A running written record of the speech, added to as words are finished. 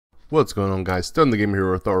What's going on, guys? StoneTheGamer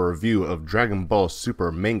here with our review of Dragon Ball Super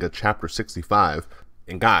Manga Chapter 65.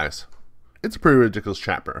 And guys, it's a pretty ridiculous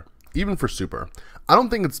chapter, even for Super. I don't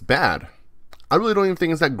think it's bad. I really don't even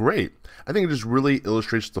think it's that great. I think it just really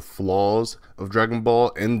illustrates the flaws of Dragon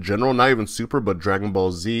Ball in general, not even Super, but Dragon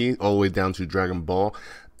Ball Z, all the way down to Dragon Ball.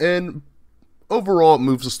 And overall, it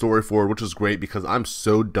moves the story forward, which is great because I'm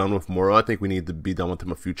so done with Moro. I think we need to be done with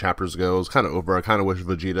him a few chapters ago. It was kind of over. I kind of wish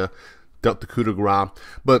Vegeta dealt the coup de grace,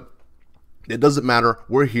 but it doesn't matter.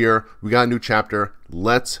 We're here. We got a new chapter.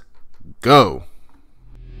 Let's go.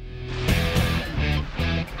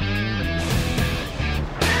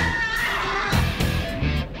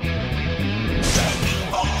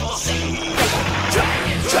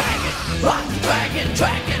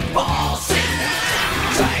 Dragon Ball Z.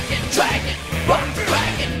 Dragon, rock the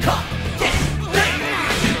dragon, come get.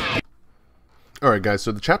 Alright guys,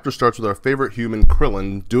 so the chapter starts with our favorite human,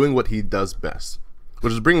 Krillin, doing what he does best,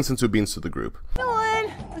 which is bringing senzu beans to the group.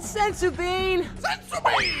 Krillin, the senzu bean.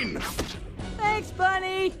 Senzu bean! Thanks,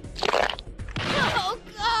 Bunny. Oh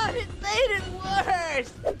God, it made it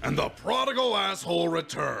worse. And the prodigal asshole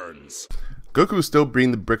returns. Goku is still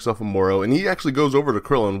beating the bricks off of Moro, and he actually goes over to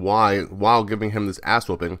Krillin while giving him this ass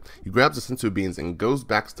whooping. He grabs the senzu beans and goes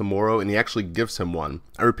back to Moro, and he actually gives him one.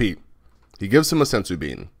 I repeat, he gives him a senzu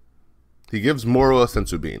bean. He gives Moro a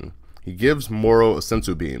senzu bean. He gives Moro a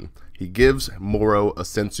senzu bean. He gives Moro a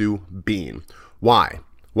senzu bean. Why?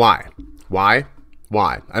 Why? Why?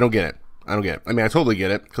 Why? I don't get it. I don't get it. I mean, I totally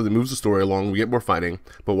get it, because it moves the story along, we get more fighting,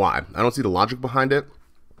 but why? I don't see the logic behind it.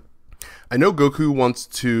 I know Goku wants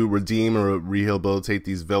to redeem or rehabilitate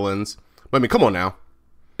these villains, but I mean, come on now.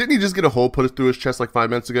 Didn't he just get a hole put through his chest like 5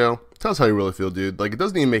 minutes ago? Tell us how you really feel, dude. Like, it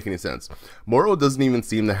doesn't even make any sense. Moro doesn't even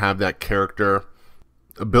seem to have that character,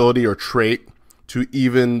 ability, or trait to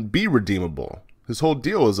even be redeemable. His whole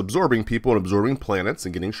deal is absorbing people and absorbing planets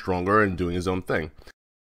and getting stronger and doing his own thing.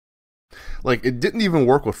 Like, it didn't even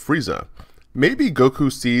work with Frieza. Maybe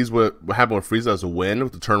Goku sees what happened with Frieza as a win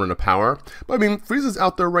with the Tournament of Power, but I mean, Frieza's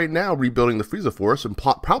out there right now rebuilding the Frieza Force and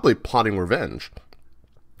probably plotting revenge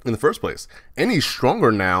in the first place. And he's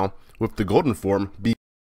stronger now with the Golden Form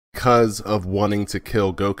because of wanting to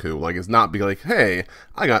kill Goku. Like, it's not be like, hey,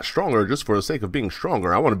 I got stronger just for the sake of being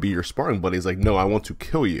stronger. I want to be your sparring buddy. He's like, no, I want to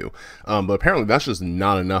kill you. But apparently that's just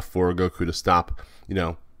not enough for Goku to stop,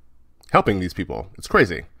 helping these people. It's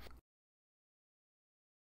crazy.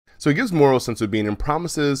 So he gives Moro a senzu bean and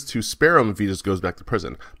promises to spare him if he just goes back to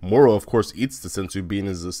prison. Moro, of course, eats the senzu bean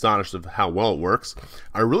and is astonished of how well it works.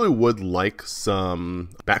 I really would like some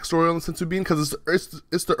backstory on the senzu bean because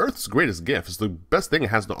it's the Earth's greatest gift. It's the best thing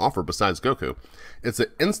it has to offer besides Goku. It's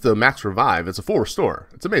an insta max revive. It's a full restore.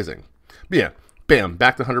 It's amazing. But yeah, bam,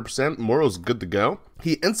 back to 100%. Moro's good to go.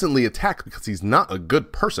 He instantly attacks because he's not a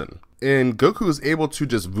good person. And Goku is able to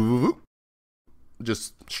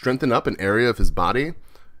just strengthen up an area of his body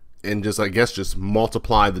and just, I guess, just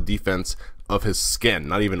multiply the defense of his skin,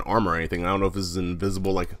 not even armor or anything. I don't know if this is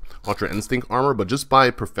invisible, like, Ultra Instinct armor, but just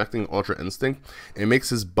by perfecting Ultra Instinct, it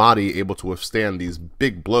makes his body able to withstand these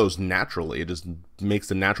big blows naturally. It just makes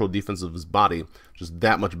the natural defense of his body just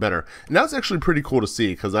that much better. And that's actually pretty cool to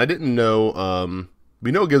see, because I didn't know,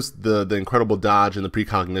 we know it gives the incredible dodge and the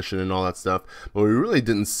precognition and all that stuff, but we really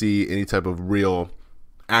didn't see any type of real,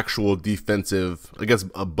 actual defensive, I guess,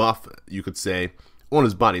 a buff, you could say, on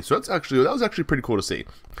his body. So that was actually pretty cool to see.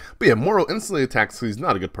 But yeah, Moro instantly attacks because he's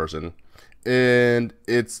not a good person, and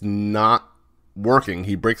it's not working.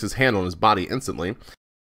 He breaks his hand on his body instantly,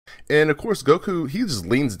 and of course Goku, he just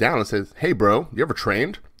leans down and says, hey bro, you ever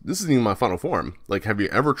trained? This isn't even my final form. Like, have you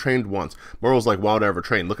ever trained once? Moro's like, why would I ever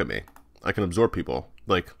train? Look at me, I can absorb people.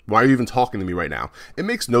 Like, why are you even talking to me right now? It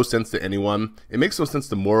makes no sense to anyone. It makes no sense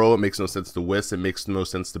to Moro. It makes no sense to Whis. It makes no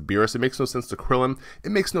sense to Beerus. It makes no sense to Krillin.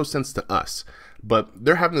 It makes no sense to us. But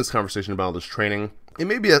they're having this conversation about this training. And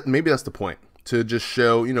maybe that's the point. To just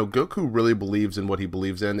show, Goku really believes in what he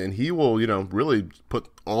believes in. And he will, really put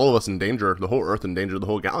all of us in danger, the whole Earth in danger, the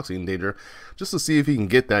whole galaxy in danger, just to see if he can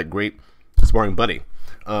get that great sparring buddy.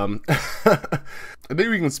 I think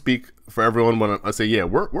we can speak for everyone when I say, yeah,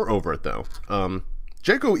 we're over it though.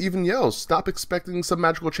 Jaco even yells, stop expecting some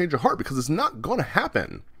magical change of heart because it's not going to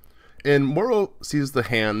happen. And Moro sees the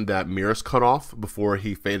hand that Beerus cut off before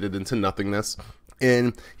he faded into nothingness,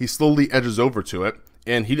 and he slowly edges over to it,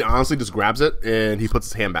 and he honestly just grabs it and he puts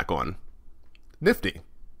his hand back on. Nifty.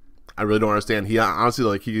 I really don't understand. He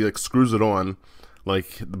honestly, he screws it on,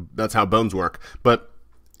 like that's how bones work. But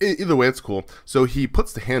either way, it's cool. So he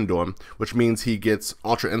puts the hand on, which means he gets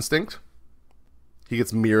Ultra Instinct. He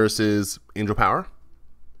gets Beerus's Angel Power.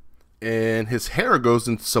 And his hair goes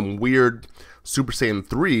into some weird Super Saiyan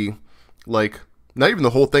 3, like, Not even the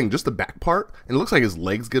whole thing, just the back part. And it looks like his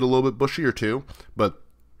legs get a little bit bushier too. But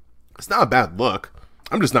it's not a bad look.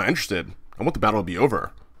 I'm just not interested. I want the battle to be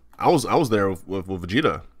over. I was there with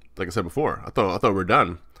Vegeta, like I said before. I thought we were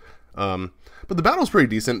done. But the battle's pretty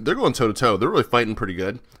decent. They're going toe to toe. They're really fighting pretty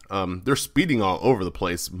good. They're speeding all over the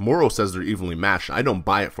place. Moro says they're evenly matched. I don't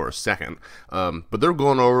buy it for a second. But they're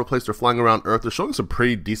going all over the place. They're flying around Earth. They're showing some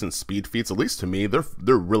pretty decent speed feats. At least to me, they're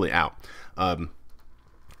really out.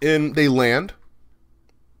 And they land.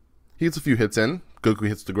 He gets a few hits in. Goku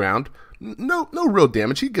hits the ground. No real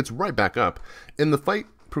damage. He gets right back up. And the fight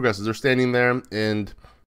progresses. They're standing there, and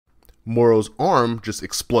Moro's arm just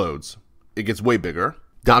explodes. It gets way bigger.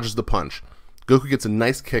 Dodges the punch. Goku gets a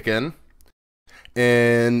nice kick in,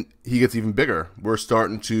 and he gets even bigger. We're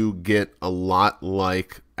starting to get a lot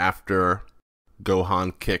like after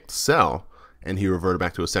Gohan kicked Cell, and he reverted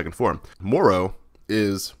back to his second form. Moro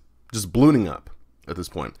is just ballooning up at this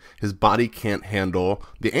point. His body can't handle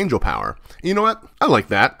the angel power. And you know what? I like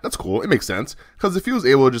that. That's cool. It makes sense. Because if he was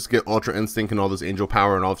able to just get Ultra Instinct and all this angel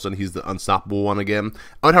power, and all of a sudden he's the unstoppable one again,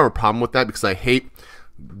 I would have a problem with that, because I hate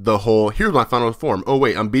the whole, here's my final form. Oh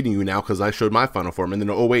wait, I'm beating you now because I showed my final form. And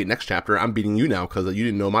then, oh wait, next chapter, I'm beating you now because you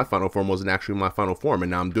didn't know my final form wasn't actually my final form.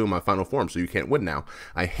 And now I'm doing my final form, so you can't win now.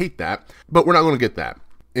 I hate that. But we're not going to get that.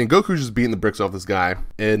 And Goku's just beating the bricks off this guy.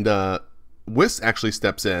 And Whis actually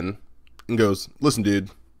steps in and goes, listen,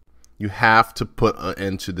 dude, you have to put an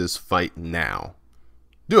end to this fight now.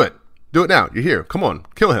 Do it. Do it now. You're here. Come on.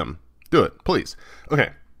 Kill him. Do it, please.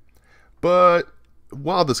 Okay. But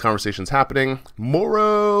while this conversation's happening,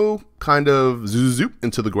 Moro kind of zoop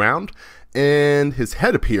into the ground, and his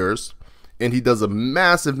head appears, and he does a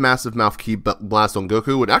massive mouth ki blast on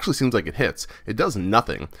Goku. It actually seems like it hits. It does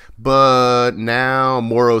nothing. But now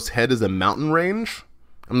Moro's head is a mountain range.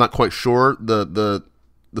 I'm not quite sure. The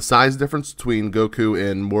size difference between Goku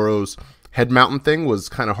and Moro's head mountain thing was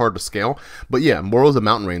kind of hard to scale. But yeah, Moro's a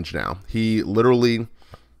mountain range now. He literally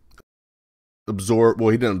absorb,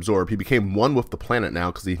 well, he didn't absorb, he became one with the planet now,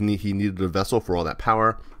 because he needed a vessel for all that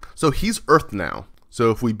power. So he's Earth now.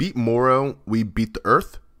 So if we beat Moro, we beat the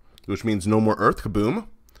Earth, which means no more Earth, kaboom.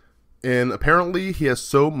 And apparently he has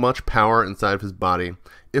so much power inside of his body,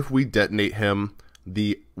 if we detonate him,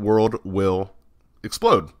 the world will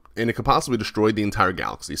explode, and it could possibly destroy the entire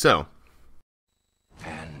galaxy. So,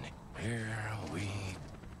 And here we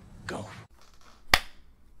go.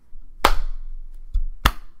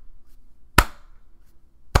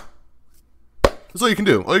 that's all you can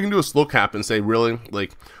do. All you can do is slow cap and say, really?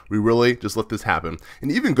 Like, we really just let this happen?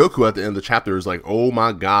 And even Goku at the end of the chapter is like, oh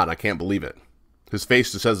my god, I can't believe it. His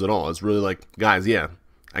face just says it all. It's really like, guys, yeah,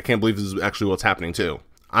 I can't believe this is actually what's happening too.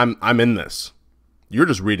 I'm in this. You're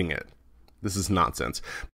just reading it. This is nonsense.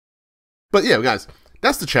 But yeah, guys,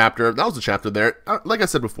 that's the chapter. That was the chapter there. Like I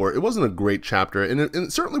said before, it wasn't a great chapter, and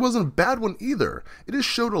it certainly wasn't a bad one either. It just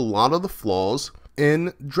showed a lot of the flaws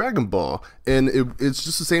in Dragon Ball, and it's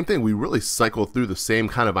just the same thing. We really cycle through the same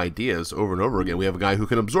kind of ideas over and over again. We have a guy who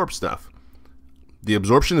can absorb stuff. The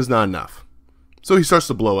absorption is not enough, so he starts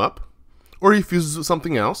to blow up, or he fuses with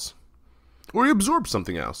something else, or he absorbs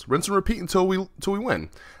something else. Rinse and repeat until we win.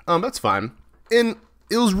 That's fine. And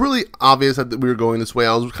it was really obvious that we were going this way.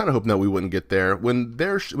 I was kind of hoping that we wouldn't get there. When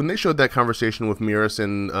they showed that conversation with Miras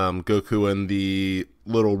and Goku in the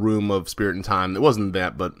little room of Spirit and Time, it wasn't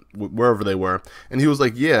that, but wherever they were, and he was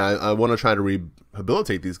like, yeah, I want to try to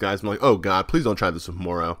rehabilitate these guys. I'm like, oh god, please don't try this with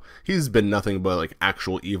Moro. He's been nothing but like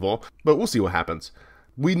actual evil. But we'll see what happens.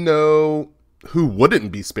 We know who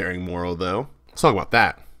wouldn't be sparing Moro, though. Let's talk about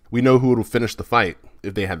that. We know who would finish the fight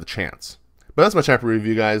if they had the chance. But that's my chapter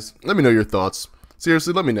review, guys. Let me know your thoughts.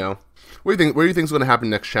 Seriously, let me know. What do you think is going to happen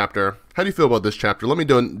next chapter? How do you feel about this chapter? Let me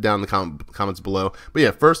know down in the comments below. But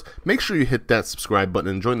yeah, first, make sure you hit that subscribe button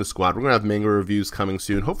and join the squad. We're going to have manga reviews coming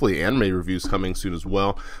soon. Hopefully anime reviews coming soon as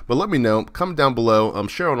well. But let me know. Comment down below.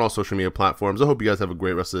 Share on all social media platforms. I hope you guys have a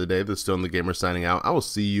great rest of the day. This is StoneTheGamer signing out. I will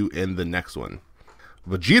see you in the next one.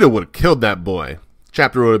 Vegeta would have killed that boy.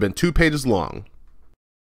 Chapter would have been 2 pages long.